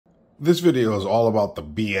This video is all about the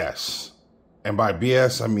BS. And by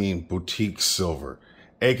BS, I mean boutique silver,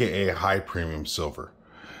 aka high premium silver.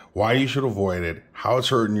 Why you should avoid it, how it's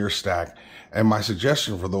hurting your stack, and my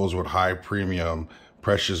suggestion for those with high premium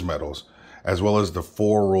precious metals, as well as the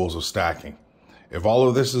 4 rules of stacking. If all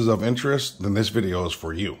of this is of interest, then this video is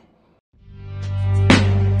for you.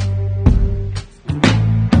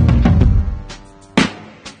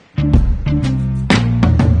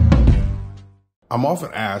 I'm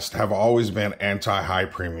often asked, have I always been anti-high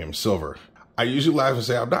premium silver? I usually laugh and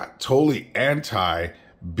say I'm not totally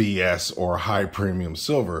anti-BS or high premium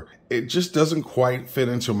silver. It just doesn't quite fit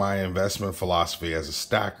into my investment philosophy as a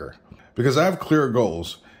stacker. Because I have clear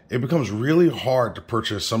goals, it becomes really hard to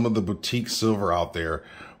purchase some of the boutique silver out there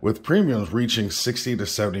with premiums reaching 60 to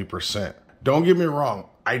 70%. Don't get me wrong,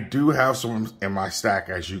 I do have some in my stack,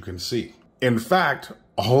 as you can see. In fact,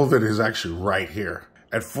 all of it is actually right here.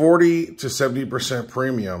 At 40 to 70%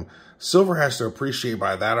 premium, silver has to appreciate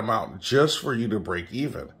by that amount just for you to break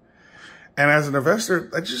even. And as an investor,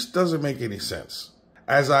 that just doesn't make any sense.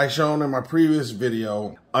 As I shown in my previous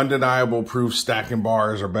video, undeniable proof stacking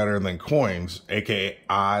bars are better than coins, aka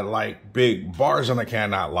I like big bars and I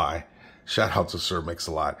cannot lie. Shout out to Sir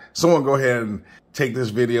Mix-a-Lot. Someone go ahead and take this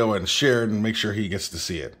video and share it and make sure he gets to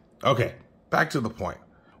see it. Okay, back to the point.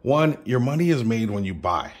 1, your money is made when you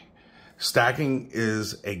buy. Stacking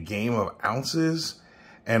is a game of ounces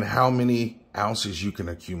and how many ounces you can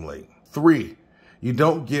accumulate. 3, you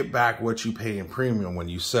don't get back what you pay in premium when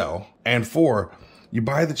you sell. And 4, you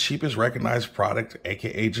buy the cheapest recognized product,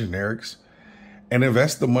 aka generics, and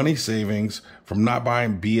invest the money savings from not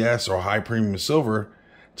buying BS or high premium silver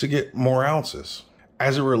to get more ounces.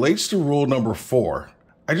 As it relates to rule number 4,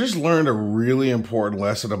 I just learned a really important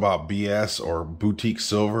lesson about BS or boutique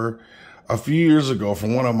silver a few years ago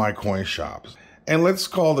from one of my coin shops. And let's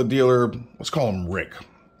call the dealer, let's call him Rick.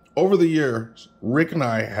 Over the years, Rick and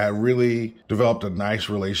I have really developed a nice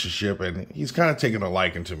relationship, and he's kind of taken a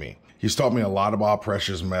liking to me. He's taught me a lot about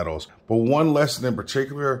precious metals, but one lesson in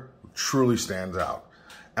particular truly stands out.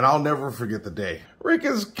 And I'll never forget the day. Rick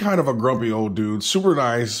is kind of a grumpy old dude, super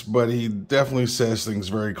nice, but he definitely says things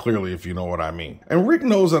very clearly, if you know what I mean. And Rick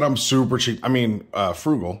knows that I'm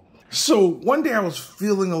frugal. So one day I was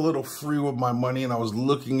feeling a little free with my money, and I was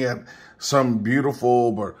looking at some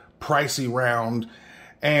beautiful but pricey round,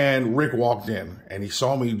 and Rick walked in and he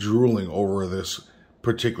saw me drooling over this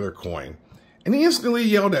particular coin. And he instantly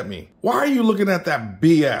yelled at me, "Why are you looking at that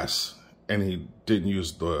BS?" And he didn't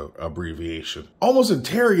use the abbreviation. Almost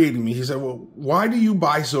interrogating me, he said, "Well, why do you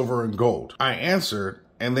buy silver and gold?" I answered,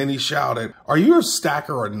 and then he shouted, "Are you a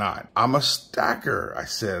stacker or not?" "I'm a stacker," I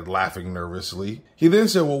said, laughing nervously. He then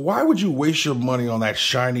said, "Well, why would you waste your money on that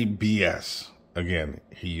shiny BS?" Again,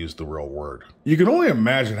 he used the real word. You can only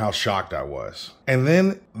imagine how shocked I was. And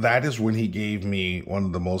then that is when he gave me one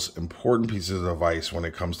of the most important pieces of advice when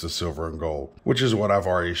it comes to silver and gold, which is what I've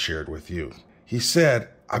already shared with you. He said,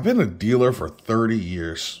 "I've been a dealer for 30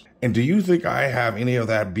 years. And do you think I have any of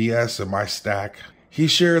that BS in my stack?" He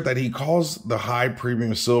shared that he calls the high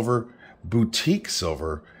premium silver boutique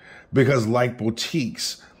silver because, like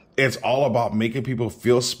boutiques, it's all about making people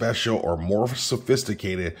feel special or more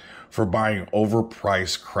sophisticated for buying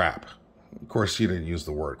overpriced crap. Of course, he didn't use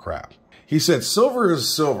the word crap. He said, "Silver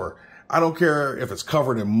is silver. I don't care if it's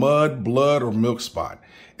covered in mud, blood, or milk spot.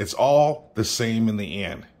 It's all the same in the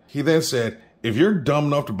end." He then said, "If you're dumb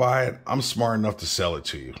enough to buy it, I'm smart enough to sell it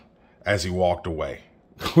to you," as he walked away.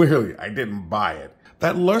 Clearly, I didn't buy it.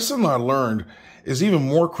 That lesson I learned is even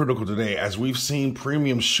more critical today as we've seen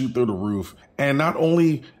premiums shoot through the roof, and not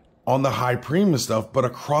only on the high premium stuff, but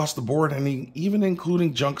across the board and even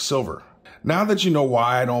including junk silver. Now that you know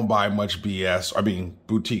why I don't buy much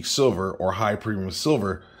boutique silver or high premium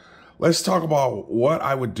silver, let's talk about what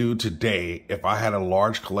I would do today if I had a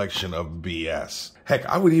large collection of BS. Heck,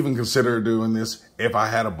 I would even consider doing this if I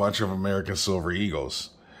had a bunch of American Silver Eagles.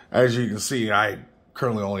 As you can see, I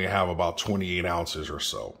currently only have about 28 ounces or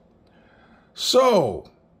so. So,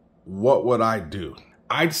 what would I do?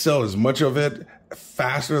 I'd sell as much of it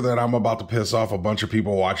faster than I'm about to piss off a bunch of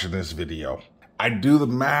people watching this video. I'd do the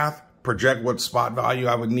math, project what spot value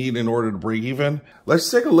I would need in order to break even. Let's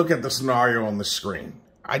take a look at the scenario on the screen.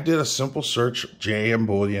 I did a simple search, JM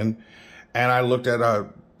Bullion, and I looked at a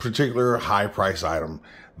particular high price item,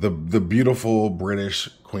 the beautiful British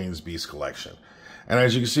Queen's Beast collection. And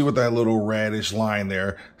as you can see with that little reddish line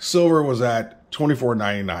there, silver was at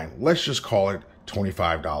 $24.99. Let's just call it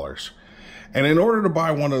 $25. And in order to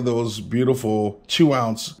buy one of those beautiful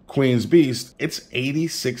 2-ounce Queen's Beast, it's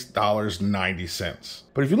 $86.90.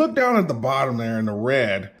 But if you look down at the bottom there in the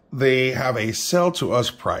red, they have a sell to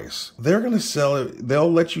us price. They're going to sell it.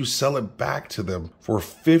 They'll let you sell it back to them for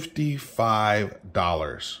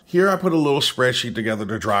 $55. Here I put a little spreadsheet together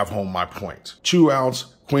to drive home my point.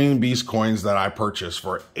 2-ounce Queen Beast coins that I purchased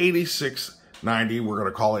for $86.90. We're going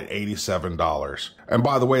to call it $87. And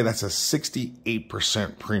by the way, that's a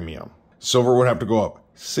 68% premium. Silver would have to go up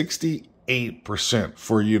 68%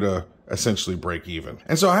 for you to essentially break even.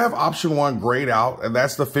 And so I have option one grayed out, and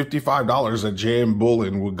that's the $55 that JM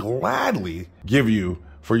Bullion would gladly give you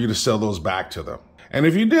for you to sell those back to them. And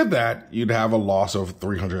if you did that, you'd have a loss of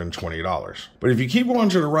 $320. But if you keep going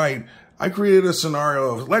to the right, I created a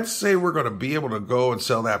scenario of, let's say we're going to be able to go and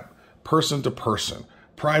sell that person to person,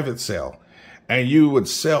 private sale, and you would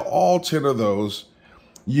sell all 10 of those,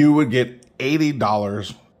 you would get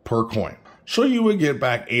 $80 per coin. So you would get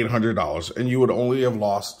back $800 and you would only have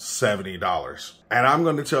lost $70. And I'm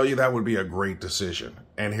going to tell you that would be a great decision.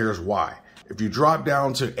 And here's why. If you drop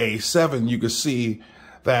down to A7, you can see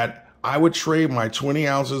that I would trade my 20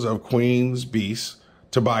 ounces of Queen's Beast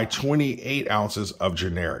to buy 28 ounces of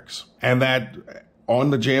generics. And that on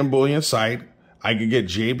the JM Bullion site, I could get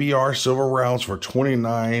JBR silver rounds for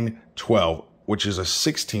 $29.12. which is a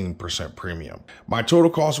 16% premium. My total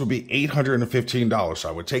cost would be $815. So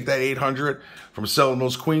I would take that $800 from selling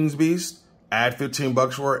those Queen's Beast, add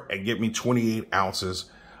 $15 for it, and get me 28 ounces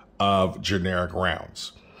of generic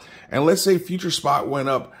rounds. And let's say future spot went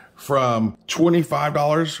up from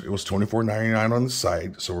 $25, it was $24.99 on the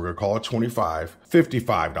site, so we're gonna call it $25,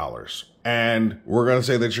 $55. And we're gonna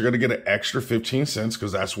say that you're gonna get an extra 15 cents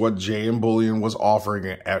because that's what JM Bullion was offering,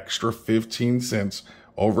 an extra 15 cents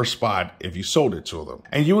over spot if you sold it to them.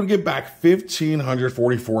 And you would get back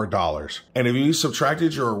 $1,544. And if you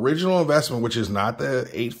subtracted your original investment, which is not the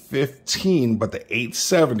 $815, but the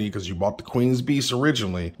 $870, because you bought the Queen's Beast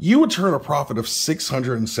originally, you would turn a profit of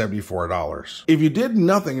 $674. If you did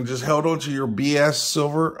nothing and just held on to your BS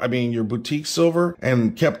silver, your boutique silver,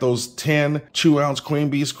 and kept those 10 2-ounce Queen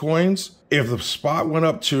Beast coins, if the spot went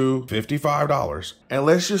up to $55, and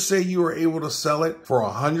let's just say you were able to sell it for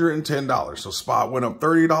 $110, so spot went up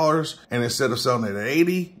 $30, and instead of selling it at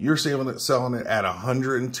 $80, you're selling it at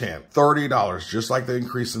 $110, $30, just like the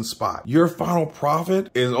increase in spot. Your final profit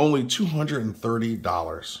is only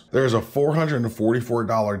 $230. There's a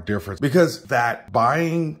 $444 difference because that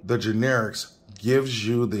buying the generics gives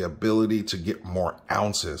you the ability to get more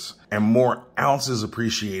ounces, and more ounces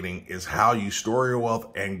appreciating is how you store your wealth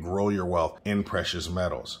and grow your wealth in precious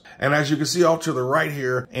metals. And as you can see off to the right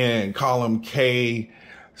here in column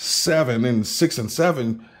K7 and 6 and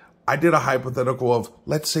 7, I did a hypothetical of,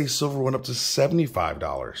 let's say silver went up to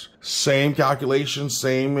 $75. Same calculation,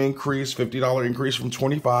 same increase, $50 increase from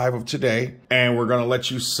 25 of today. And we're going to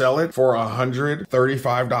let you sell it for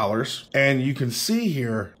 $135. And you can see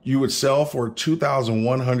here, you would sell for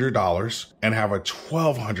 $2,100 and have a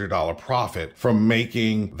 $1,200 profit from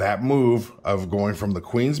making that move of going from the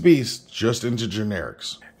Queen's Beast just into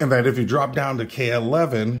generics. And that if you drop down to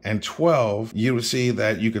K11 and 12, you would see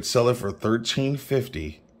that you could sell it for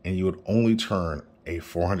 $1,350. And you would only turn a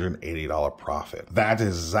 $480 profit. That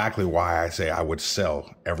is exactly why I say I would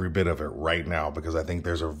sell every bit of it right now, because I think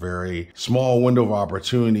there's a very small window of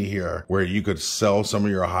opportunity here where you could sell some of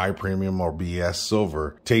your high premium or BS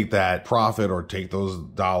silver, take that profit or take those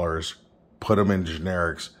dollars, put them in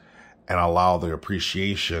generics, and allow the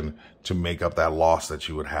appreciation to make up that loss that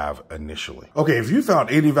you would have initially. Okay, if you found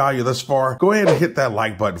any value thus far, go ahead and hit that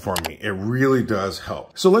like button for me. It really does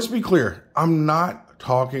help. So let's be clear. I'm not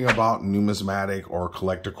talking about numismatic or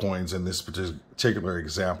collector coins in this particular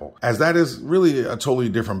example, as that is really a totally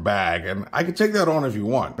different bag, and I can take that on if you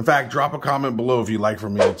want. In fact, drop a comment below if you'd like for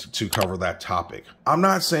me to cover that topic. I'm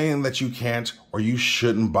not saying that you can't or you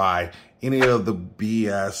shouldn't buy any of the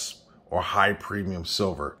BS or high premium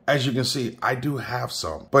silver. As you can see, I do have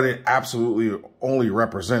some, but it absolutely only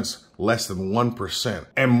represents less than 1%.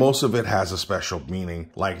 And most of it has a special meaning,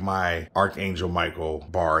 like my Archangel Michael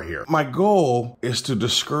bar here. My goal is to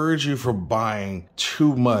discourage you from buying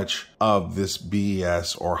too much of this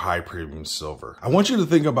BS or high premium silver. I want you to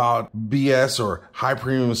think about BS or high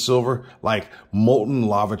premium silver like molten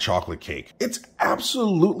lava chocolate cake. It's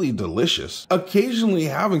absolutely delicious. Occasionally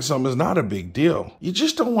having some is not a big deal. You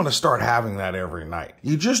just don't want to start having that every night.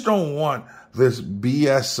 You just don't want this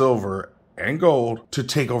BS silver and gold to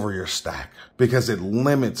take over your stack because it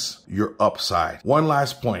limits your upside. One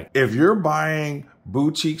last point. If you're buying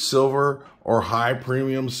boutique silver or high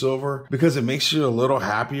premium silver because it makes you a little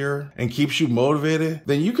happier and keeps you motivated,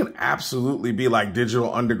 then you can absolutely be like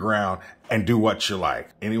Digital Underground and do what you like.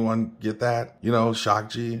 Anyone get that? You know, Shock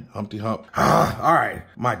G, Humpty Hump. All right.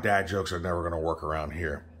 My dad jokes are never going to work around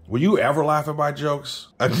here. Will you ever laugh at my jokes?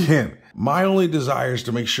 Again, my only desire is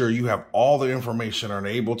to make sure you have all the information and are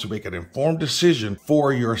able to make an informed decision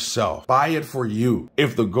for yourself. Buy it for you.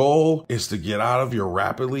 If the goal is to get out of your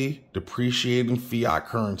rapidly depreciating fiat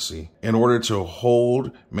currency in order to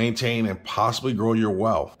hold, maintain, and possibly grow your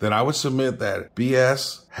wealth, then I would submit that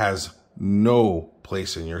BS has no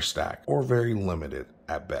place in your stack, or very limited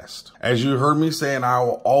at best. As you heard me say, and I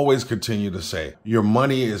will always continue to say, your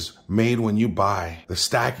money is made when you buy. The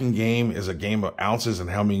stacking game is a game of ounces and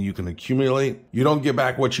how many you can accumulate. You don't get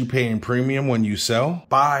back what you pay in premium when you sell.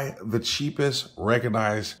 Buy the cheapest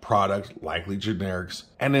recognized product, likely generics,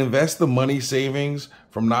 and invest the money savings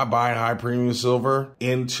from not buying high premium silver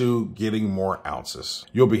into getting more ounces.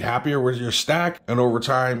 You'll be happier with your stack, and over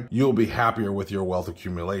time, you'll be happier with your wealth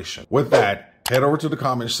accumulation. With that, head over to the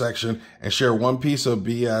comment section and share one piece of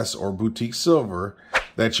BS or boutique silver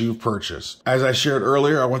that you've purchased. As I shared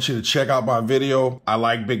earlier, I want you to check out my video, I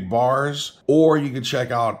Like Big Bars, or you can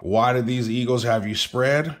check out Why Do These Eagles Have You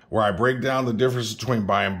Spread, where I break down the difference between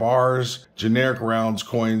buying bars, generic rounds,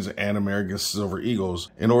 coins, and American Silver Eagles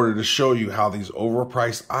in order to show you how these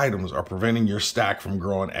overpriced items are preventing your stack from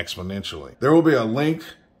growing exponentially. There will be a link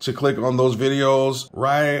to click on those videos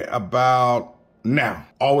right about now.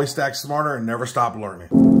 Always stack smarter and never stop learning.